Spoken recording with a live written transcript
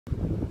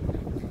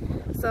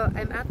So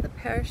I'm at the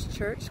parish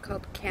church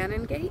called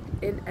Canongate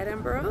in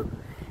Edinburgh,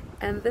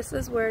 and this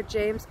is where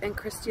James and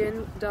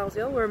Christian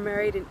Dalziel were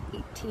married in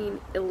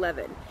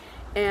 1811.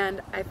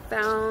 And I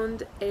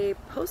found a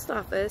post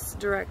office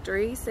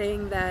directory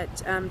saying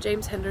that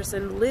James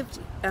Henderson lived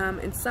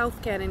in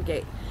South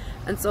Canongate,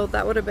 and so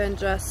that would have been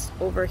just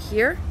over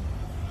here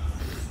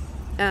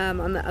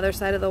on the other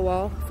side of the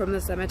wall from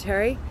the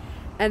cemetery.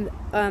 And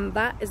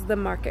that is the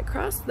market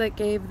cross that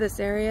gave this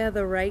area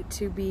the right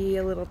to be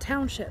a little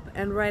township,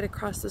 and right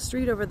across the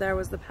street over there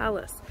was the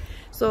palace.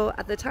 So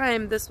at the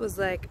time this was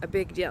like a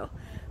big deal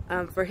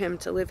for him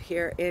to live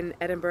here in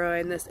Edinburgh,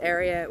 in this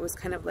area. It was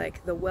kind of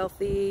like the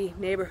wealthy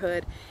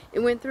neighborhood. It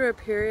went through a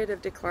period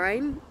of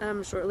decline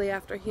shortly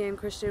after he and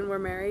Christian were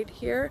married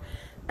here,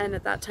 and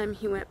at that time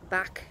he went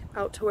back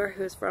out to where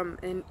he was from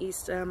in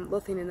East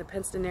Lothian in the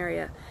Penston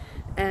area.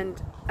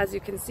 And as you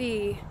can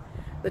see,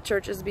 the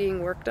church is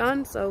being worked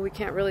on, so we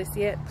can't really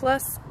see it.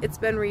 Plus, it's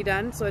been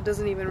redone, so it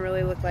doesn't even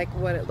really look like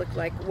what it looked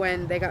like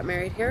when they got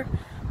married here.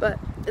 But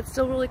it's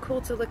still really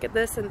cool to look at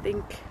this and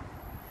think,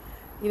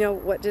 you know,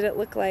 what did it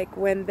look like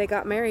when they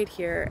got married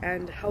here,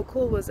 and how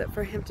cool was it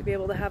for him to be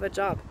able to have a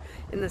job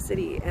in the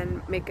city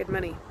and make good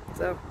money.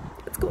 So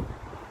it's cool.